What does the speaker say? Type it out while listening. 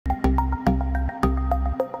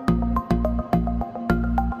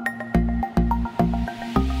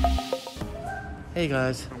Hey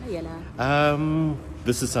guys. Hallo julle.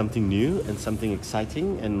 This is something new and something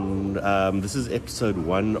exciting, and this is episode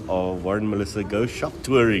 1 of Warren and Melissa Go Shop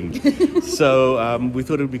Touring. So we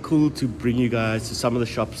thought it would be cool to bring you guys to some of the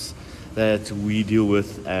shops that we deal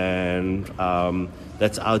with and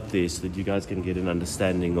that's out there, so that you guys can get an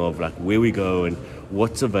understanding of like where we go and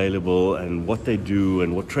what's available and what they do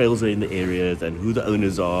and what trails are in the areas and who the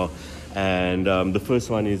owners are. And the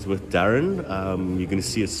first one is with Darren. You're going to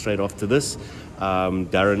see it straight after this.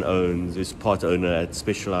 Darren is part owner at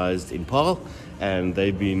Specialized in Paarl, and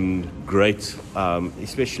they've been great,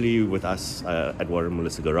 especially with us at Warren and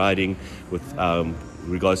Melissa Go Riding, with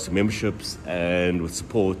regards to memberships and with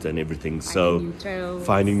support and everything.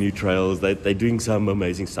 Finding new trails. They're doing some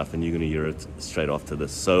amazing stuff, and you're going to hear it straight after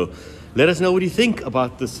this. So let us know what you think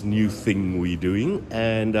about this new thing we're doing,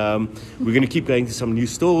 and we're going to keep going to some new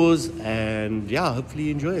stores, and yeah, hopefully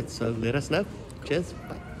you enjoy it. So let us know. Cheers.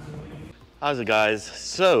 Bye. How's it, guys?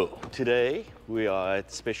 So today we are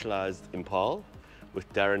at Specialized in Paarl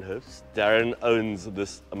with Darren Herbst. Darren owns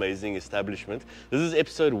this amazing establishment. This is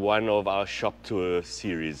episode 1 of our shop tour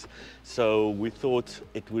series. So we thought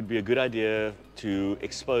it would be a good idea to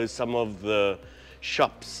expose some of the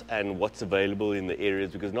shops and what's available in the areas,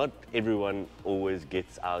 because not everyone always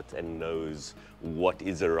gets out and knows what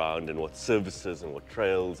is around and what services and what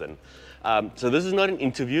trails. And so this is not an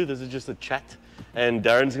interview, this is just a chat. And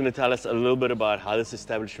Darren's going to tell us a little bit about how this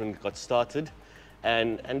establishment got started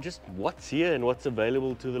and just what's here and what's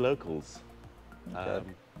available to the locals. Okay.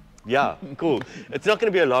 Yeah, cool. It's not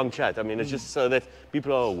going to be a long chat. I mean, it's just so that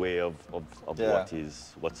people are aware of Yeah.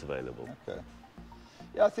 what's available. Okay.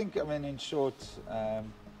 Yeah, I think, I mean, in short,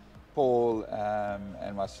 Paul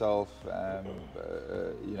and myself,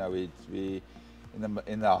 you know, we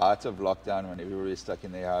in the heart of lockdown, when everybody was stuck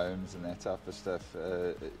in their homes and that type of stuff,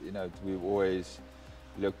 you know, we've always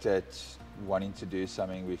looked at wanting to do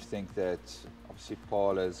something. We think that obviously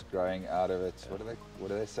Paul is growing out of it. What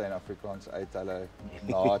do they say in Afrikaans? Uithulle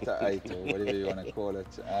nate uit, or whatever you want to call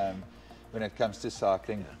it. When it comes to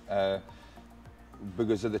cycling,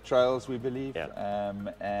 because of the trails, we believe,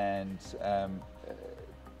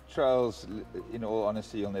 trails, in all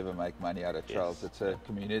honesty, you'll never make money out of trails. Yes. It's a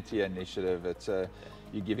community initiative. It's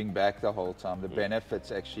you're giving back the whole time. The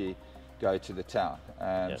benefits actually go to the town.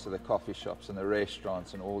 So the coffee shops and the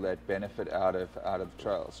restaurants and all that benefit out of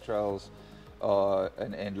trails. Trails are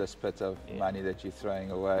an endless pit of money that you're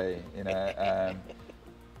throwing away, you know.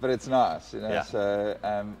 But it's nice, you know. Yeah. So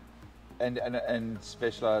and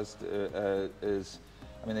Specialized is,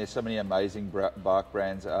 I mean, there's so many amazing bike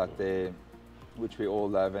brands out there, which we all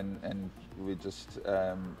love, and we just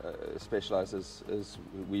Specialized is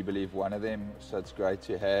we believe one of them. So it's great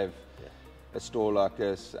to have a store like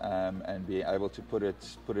this and be able to put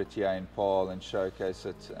it here in Paarl and showcase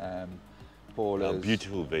it. Paul is A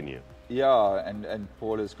beautiful venue. Yeah, and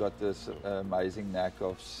Paul has got this amazing knack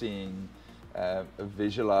of seeing,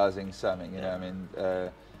 visualizing something. You know, I mean,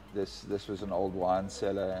 this was an old wine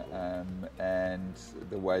cellar, and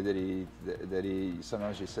the way that he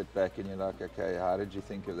sometimes you sit back and you're like, okay, how did you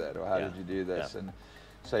think of that, or how did you do this? And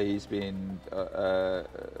so he's been the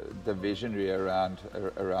visionary around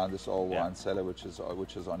this old wine cellar, which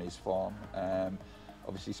is on his farm.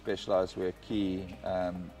 Obviously, Specialized were key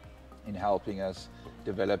in helping us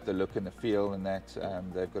develop the look and the feel, and that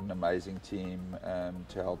they've got an amazing team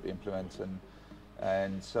to help implement,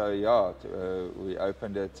 and so we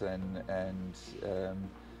opened it and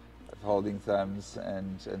holding thumbs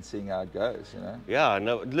and seeing how it goes, you know. Yeah,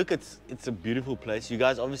 no, look, it's a beautiful place. You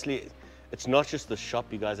guys, obviously, it's not just the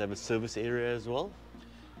shop, you guys have a service area as well?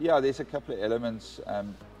 Yeah, there's a couple of elements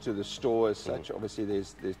to the store as such. Obviously,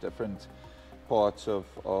 there's different parts of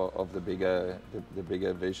the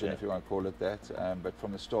bigger vision, if you want to call it that. But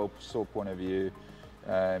from the store point of view,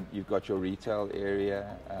 you've got your retail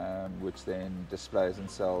area, which then displays and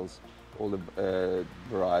sells all the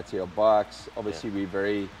variety of bikes. Obviously, we're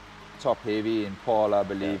very top heavy in Paarl, I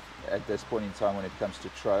believe, at this point in time when it comes to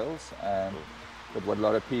trails. But what a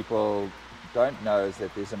lot of people don't know is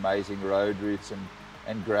that there's amazing road routes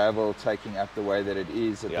and gravel taking up the way that it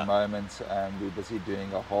is at the moment. We're busy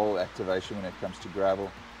doing a whole activation when it comes to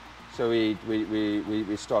gravel. So we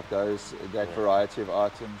stock that variety of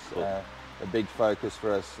items. Cool. A big focus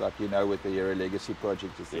for us, like you know, with the Hero Legacy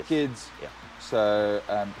project is the kids. Yeah. So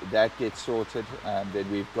that gets sorted.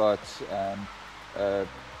 Then we've got a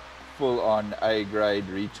full-on A-grade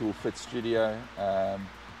retool fit studio.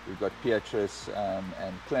 We've got Beatrice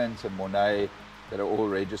and Clint and Monet that are all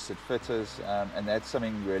registered fitters, and that's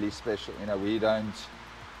something really special. You know,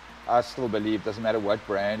 I still believe, doesn't matter what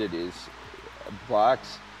brand it is,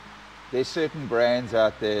 bikes there's certain brands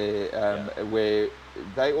out there where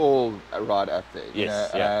they all ride up there, you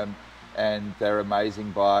know, and they're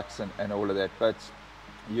amazing bikes and all of that. But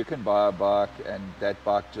you can buy a bike and that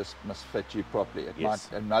bike just must fit you properly.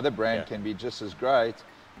 Another brand can be just as great,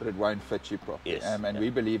 but it won't fit you properly. And we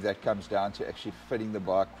believe that comes down to actually fitting the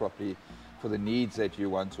bike properly for the needs that you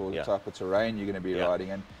want or the type of terrain you're going to be riding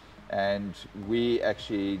in. And we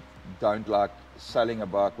actually don't like selling a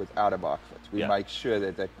bike without a bike fit. We make sure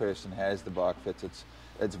that that person has the bike fit.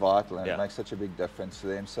 It's vital, and it makes such a big difference to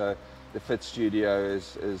them. So the fit studio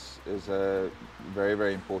is a very,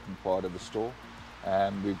 very important part of the store.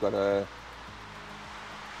 We've got a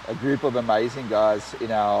group of amazing guys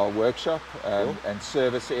in our workshop and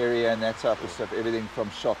service area and that type of stuff. Everything from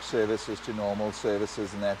shop services to normal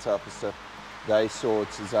services and that type of stuff. They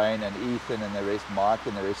sort Zane and Ethan and the rest, Mike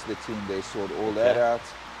and the rest of the team, they sort all that out.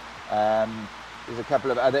 There's a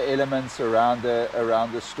couple of other elements around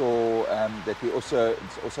the store that we also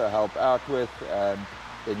help out with.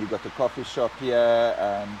 Then you've got the coffee shop here.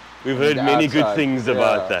 We've heard many good things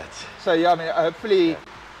about that. So yeah, I mean, hopefully,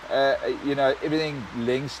 you know, everything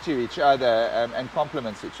links to each other and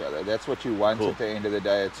complements each other. That's what you want at the end of the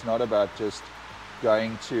day. It's not about just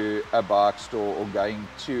going to a bike store or going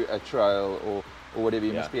to a trail or whatever.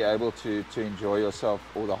 You must be able to enjoy yourself,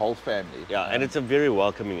 or the whole family. Yeah, and it's a very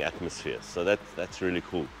welcoming atmosphere, so that's really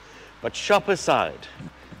cool. But shop aside,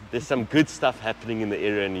 there's some good stuff happening in the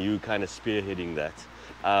area, and you kind of spearheading that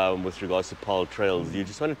with regards to Paarl Trails. You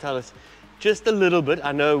just want to tell us just a little bit.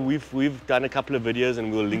 I know we've done a couple of videos,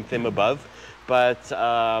 and we'll link them above, but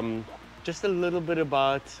just a little bit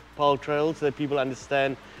about Paarl Trails so that people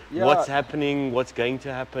understand what's happening, what's going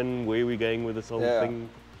to happen, where we're going with this whole thing.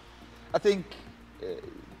 I think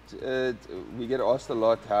we get asked a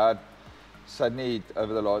lot how suddenly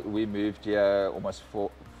over the last, we moved here almost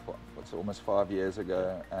 5 years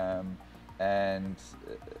ago, and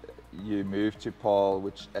you moved to Paarl,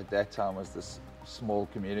 which at that time was this small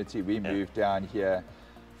community. We moved down here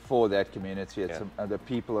for that community. The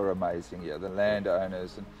people are amazing here, the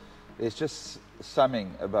landowners, and there's just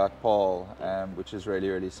something about Paarl which is really,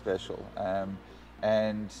 really special.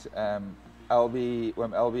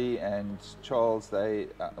 WMLB and Charles,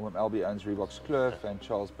 WMLB owns Reebok's Kloof, and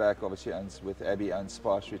Charles Back obviously owns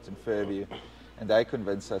Spice Route and Fairview, and they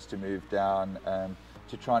convinced us to move down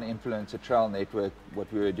to try and influence a trail network,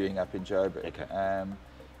 what we were doing up in Joburg.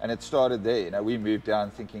 And it started there. You know, we moved down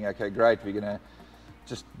thinking, okay, great, we're going to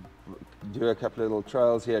just do a couple of little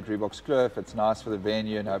trails here at Reebok's Kloof. It's nice for the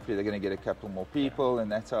venue, and hopefully they're going to get a couple more people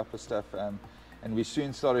and that type of stuff. And we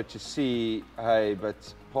soon started to see, hey,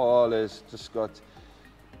 but Paarl has just got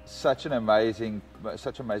such amazing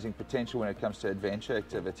potential when it comes to adventure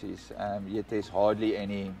activities. Yet there's hardly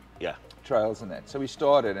any trails in that. So we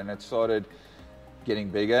started, and it started getting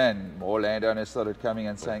bigger, and more landowners started coming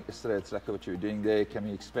and saying, it's like what you were doing there, can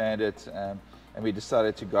we expand it? And we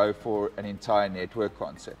decided to go for an entire network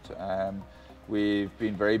concept. We've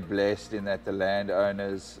been very blessed in that the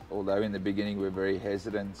landowners, although in the beginning we were very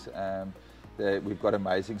hesitant, we've got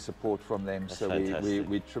amazing support from them. That's fantastic.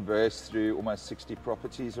 We traversed through almost 60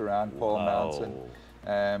 properties around Paarl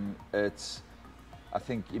Mountain. It's, I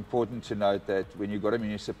think, important to note that when you've got a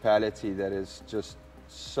municipality that is just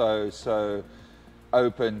so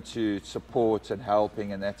open to support and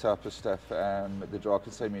helping and that type of stuff, the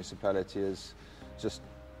Drakensberg municipality is just,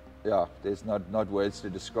 there's not words to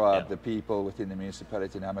describe the people within the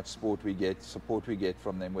municipality and how much support we get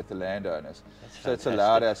from them with the landowners. So it's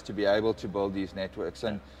allowed us to be able to build these networks,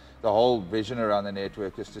 and the whole vision around the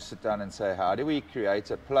network is to sit down and say, how do we create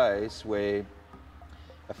a place where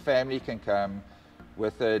a family can come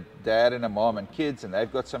with a dad and a mom and kids, and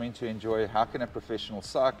they've got something to enjoy? How can a professional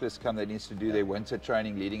cyclist come that needs to do their winter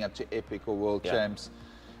training leading up to Epic or World Champs?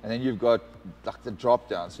 And then you've got like the drop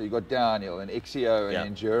down, so you've got downhill and XCO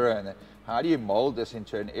and enduro, and how do you mold this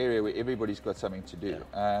into an area where everybody's got something to do?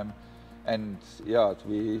 And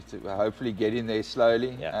we hopefully get in there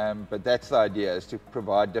slowly, but that's the idea, is to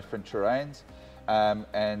provide different terrains,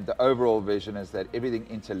 and the overall vision is that everything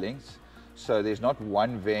interlinks, so there's not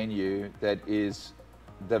one venue that is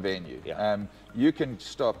the venue. You can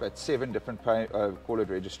stop at 7 different call it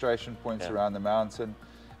registration points around the mountain,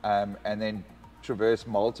 and then traverse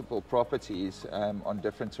multiple properties on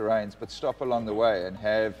different terrains, but stop along the way and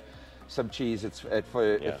have some cheese at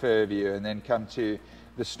Fairview, and then come to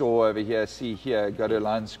the store over here, see here, go to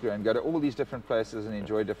Landscrew, and go to all these different places and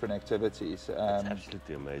enjoy different activities. That's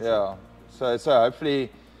absolutely amazing. So hopefully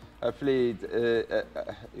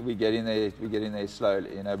we get in there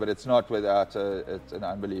slowly, you know, but it's not without it's an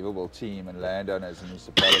unbelievable team and landowners and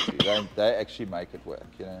municipality. They actually make it work,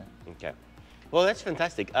 you know. Okay, well, that's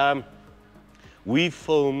fantastic. we've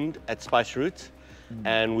filmed at Spice Route,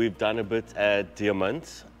 and we've done a bit at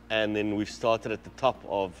Diamant, and then we've started at the top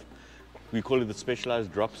of, we call it the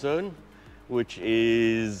Specialized Drop Zone, which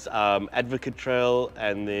is Advocate Trail,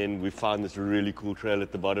 and then we found this really cool trail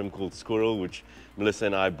at the bottom called Squirrel, which Melissa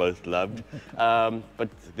and I both loved. But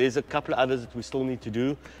there's a couple of others that we still need to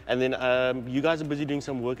do, and then you guys are busy doing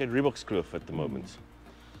some work at Reebokskloof at the moment.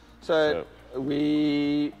 So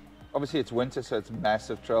we, obviously it's winter, so it's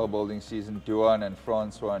massive trail building season. Duan and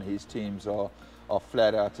Francois and his teams are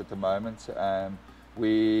flat out at the moment.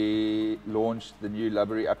 We launched the new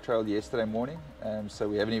Lubbery Up Trail yesterday morning, so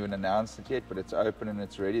we haven't even announced it yet, but it's open and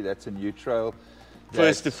it's ready. That's a new trail.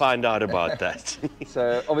 First to find out about that.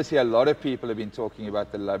 So obviously a lot of people have been talking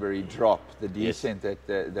about the Lubbery Drop, the descent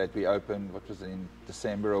that we opened, what was it, in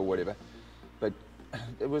December or whatever. But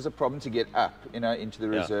it was a problem to get up, into the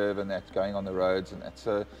reserve and that, going on the roads and that.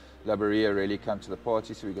 So Lubbery really come to the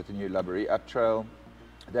party, so we got the new Lubbery Up Trail.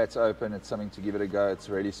 That's open, it's something to give it a go, it's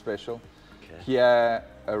really special. Here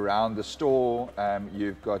around the store,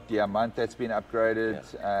 you've got Diamant that's been upgraded,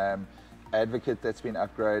 Advocate that's been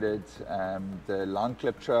upgraded, the Long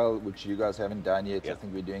Clip Trail, which you guys haven't done yet. I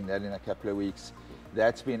think we're doing that in a couple of weeks.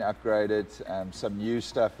 That's been upgraded. Some new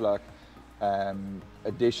stuff like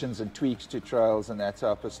additions and tweaks to trails and that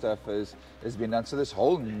type of stuff has been done. So this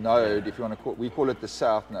whole node, if you want to we call it the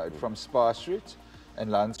South Node, from Spice Route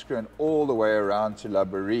and Landskroon all the way around to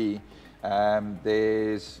Lubbery.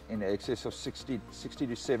 There's in excess of 60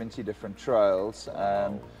 to 70 different trails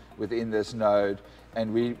within this node,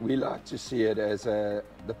 and we like to see it as the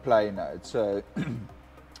play node. So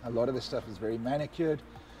a lot of the stuff is very manicured.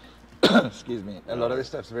 Excuse me. A lot of the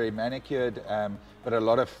stuff's very manicured, but a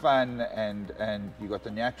lot of fun, and you got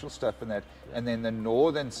the natural stuff in that. And then the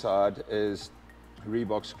northern side is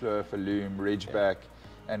Reebokskloof, Loom, Ridgeback,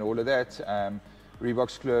 and all of that.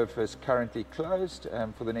 Reebokskloof is currently closed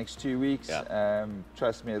for the next 2 weeks.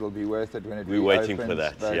 Trust me, it'll be worth it when it reopens. We're waiting for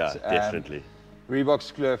that, definitely.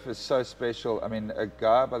 Reebokskloof is so special. I mean, a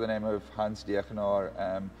guy by the name of Hans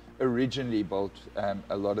Degenaar originally built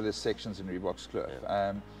a lot of the sections in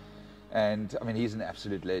Reebokskloof. And I mean, he's an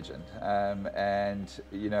absolute legend. And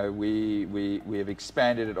we have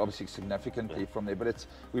expanded it obviously significantly from there, but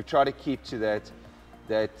we've tried to keep to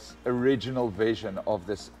that original vision of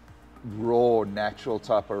this raw, natural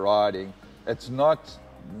type of riding. It's not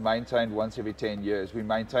maintained once every 10 years. We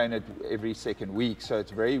maintain it every second week, so it's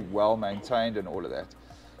very well maintained and all of that.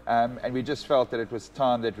 And we just felt that it was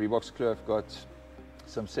time that Reebokskloof got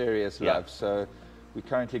some serious love. So we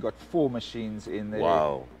currently got 4 machines in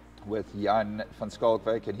there with Jan van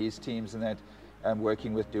Skalkwyk and his teams and that,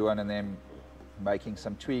 working with Duan and them, making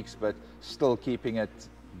some tweaks, but still keeping it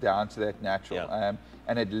down to that natural.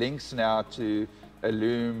 And it links now to a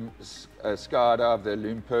Loom Skydive, the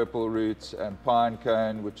Loom Purple route, Pine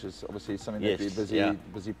Cone, which is obviously something that we're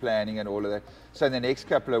busy planning and all of that. So in the next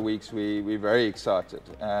couple of weeks, we're very excited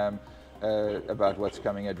about what's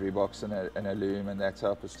coming at Reeboks and a Loom and that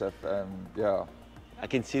type of stuff. I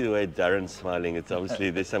can see the way Darren's smiling. It's obviously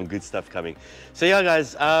there's some good stuff coming. So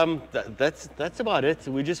guys, that's about it.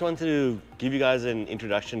 We just wanted to give you guys an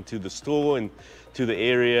introduction to the store and to the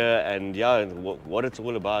area and what it's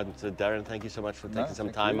all about. So Darren, thank you so much for taking some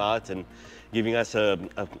time out and giving us a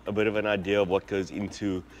bit of an idea of what goes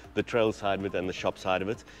into the trail side of it and the shop side of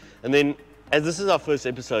it. And then, as this is our first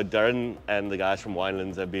episode, Darren and the guys from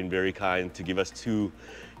Winelands have been very kind to give us 2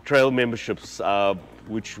 trail memberships,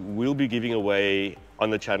 which we'll be giving away on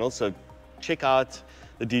the channel. So check out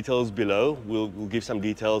the details below. We'll give some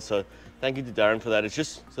details. So thank you to Darren for that. It's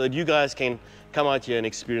just so that you guys can come out here and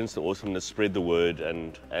experience the awesomeness, spread the word,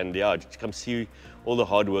 and just come see all the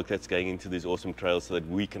hard work that's going into these awesome trails so that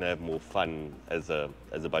we can have more fun as a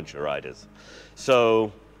bunch of riders.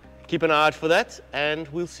 So keep an eye out for that, and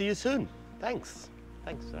we'll see you soon. Thanks.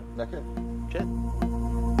 Sir. Okay. Cheers.